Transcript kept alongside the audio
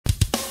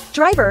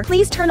Driver,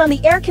 please turn on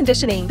the air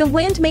conditioning. The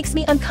wind makes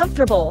me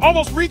uncomfortable.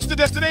 Almost reached the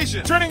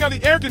destination. Turning on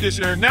the air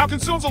conditioner now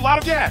consumes a lot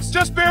of gas.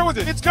 Just bear with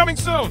it. It's coming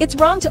soon. It's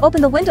wrong to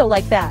open the window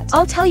like that.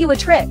 I'll tell you a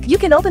trick. You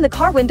can open the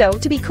car window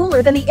to be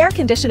cooler than the air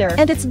conditioner,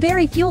 and it's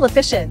very fuel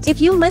efficient.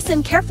 If you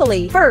listen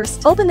carefully,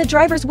 first, open the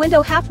driver's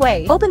window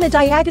halfway. Open the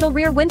diagonal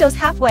rear windows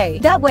halfway.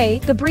 That way,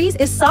 the breeze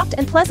is soft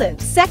and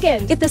pleasant.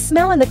 Second, if the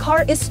smell in the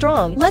car is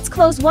strong, let's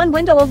close one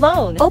window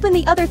alone. Open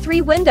the other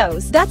 3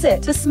 windows. That's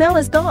it. The smell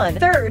is gone.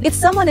 Third, if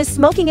someone is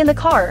smoking in the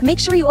car, make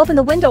sure you open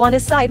the window on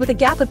his side with a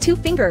gap of 2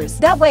 fingers.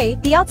 That way,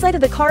 the outside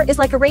of the car is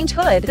like a range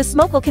hood. The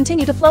smoke will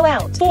continue to flow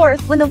out.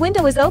 Fourth, when the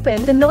window is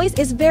open, the noise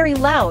is very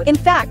loud. In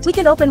fact, we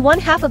can open one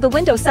half of the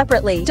window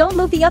separately. Don't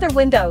move the other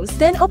windows.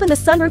 Then open the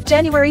sunroof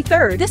January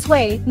 3rd. This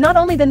way, not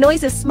only the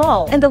noise is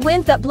small, and the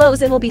wind that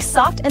blows in will be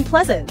soft and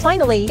pleasant.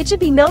 Finally, it should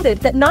be noted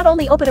that not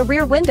only open a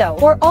rear window,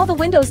 or all the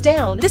windows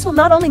down. This will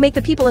not only make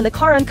the people in the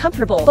car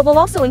uncomfortable, but will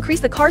also increase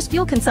the car's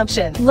fuel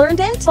consumption. Learned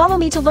it? Follow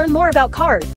me to learn more about cars.